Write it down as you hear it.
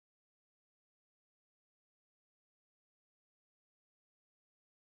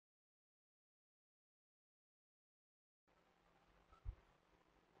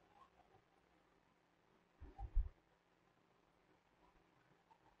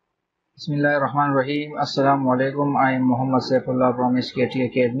Bismillahirrahmanirrahim. Assalamu alaikum. I am Muhammad Saifullah from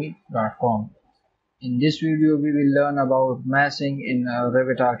Sktacademy.com. In this video, we will learn about massing in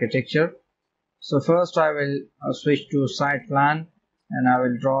Revit architecture. So first, I will switch to site plan and I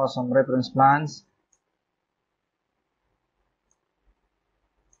will draw some reference plans.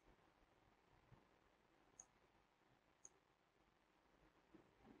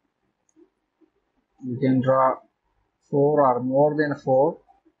 You can draw 4 or more than 4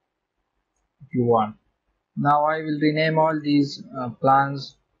 if you want. Now I will rename all these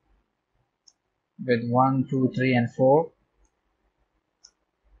plans with 1, 2, 3 and 4.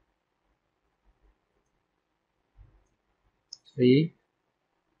 3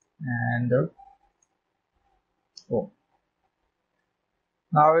 and 4.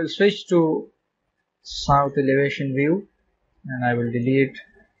 Now I will switch to south elevation view and I will delete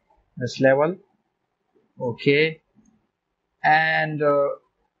this level. Okay, and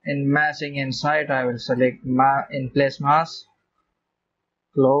in massing inside I will select in place mass,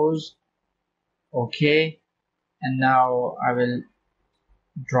 close. Okay, and now I will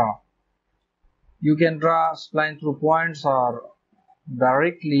draw. You can draw spline through points or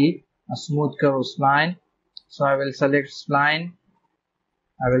directly a smooth curve spline. So I will select spline,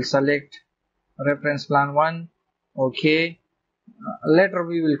 I will select reference plan 1. Okay, later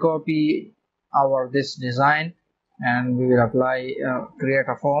we will copy this design and we will apply create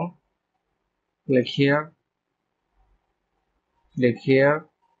a form. Click here, click here,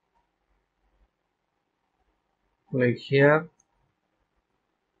 click here,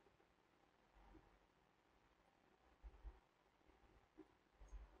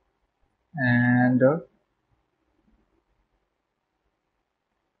 and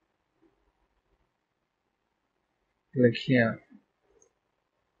click here.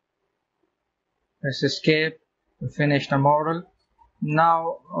 Let's escape to finish the model.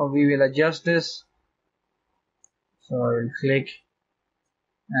 Now we will adjust this. So I will click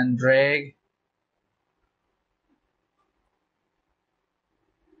and drag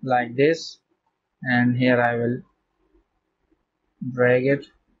like this, and here I will drag it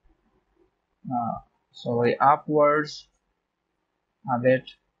upwards a bit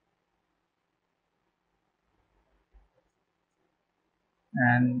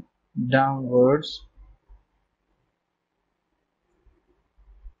and downwards.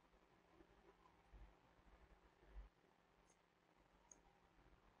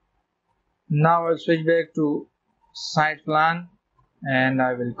 Now I'll switch back to site plan and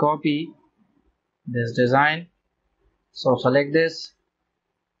I will copy this design. So select this,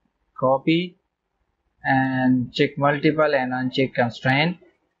 copy, and check multiple and uncheck constraint.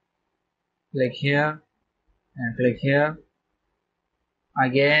 Click here and click here.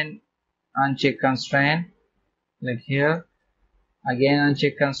 Again uncheck constraint. Click here. Again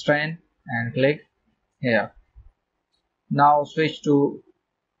uncheck constraint and click here. Now switch to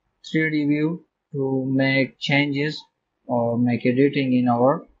 3D view to make changes or make editing in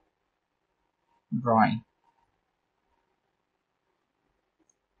our drawing.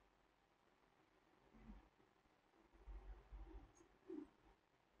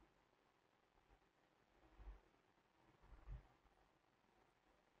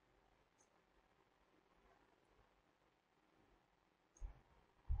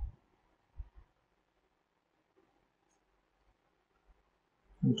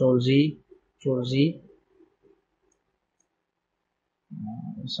 Control Z,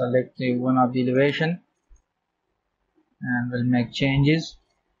 select one of the elevation and we'll make changes.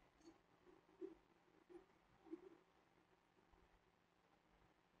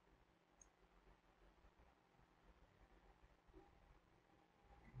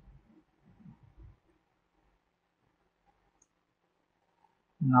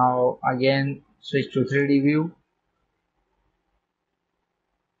 Now again switch to 3D view.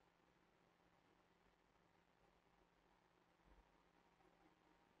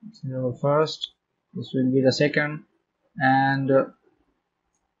 So first, this will be the second, and I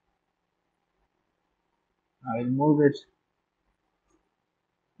will move it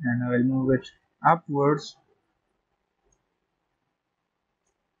and I will move it upwards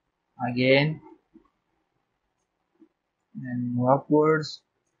again and move upwards.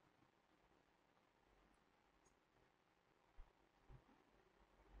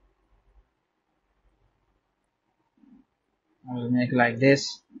 I will make like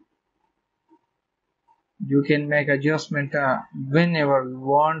this. You can make adjustment whenever you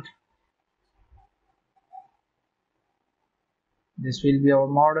want. This will be our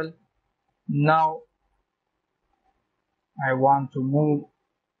model. Now I want to move.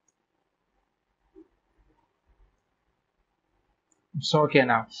 It's okay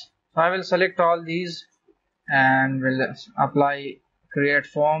now. So I will select all these and will apply create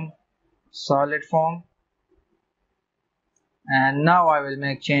form, solid form, and now I will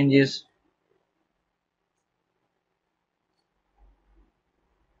make changes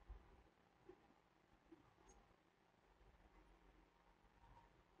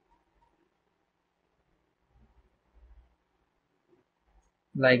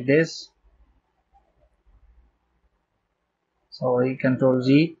like this. Sorry, Control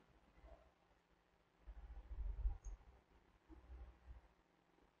Z.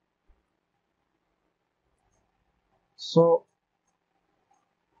 So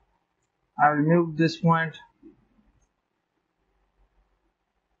I will move this point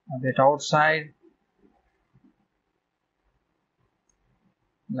a bit outside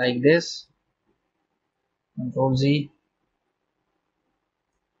like this. Control Z.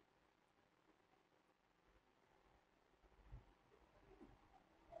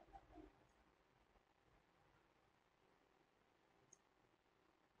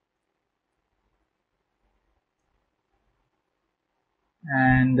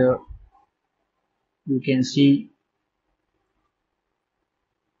 And you can see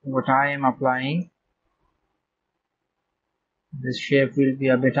what I am applying. This shape will be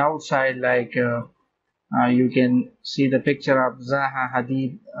a bit outside, like you can see the picture of Zaha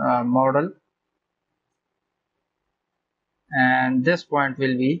Hadid model, and this point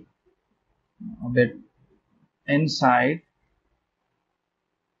will be a bit inside.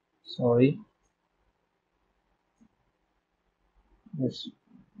 Sorry, this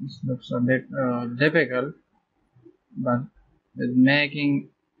looks a bit difficult, but with making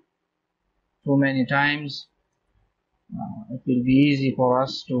too many times it will be easy for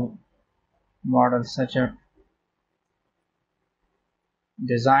us to model such a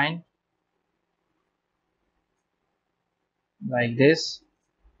design like this.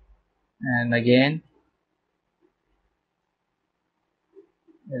 And again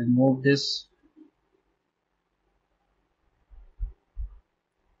we'll move this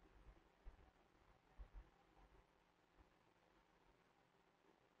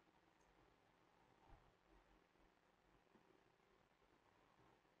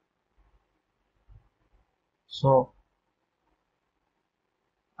so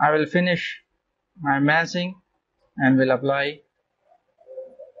I will finish my massing and will apply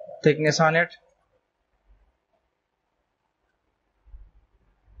thickness on it.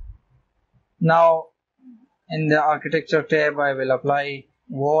 Now in the architecture tab I will apply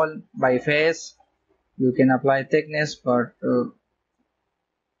wall by face. You can apply thickness, but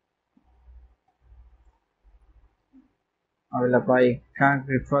I will apply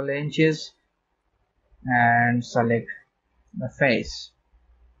concrete 12 inches and select the face.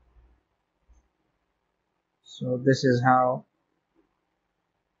 So this is how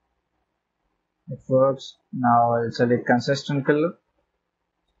it works. Now I'll select consistent color.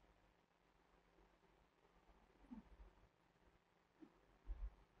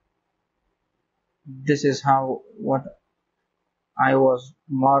 This is how what I was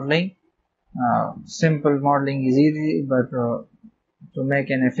modeling. Simple modeling is easy, but to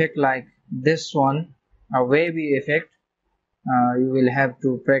make an effect like this one, a wavy effect, you will have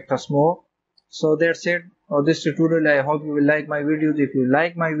to practice more. So that's it for this tutorial. I hope you will like my videos. If you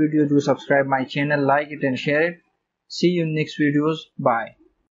like my video, do subscribe my channel, like it and share it. See you in next videos. Bye.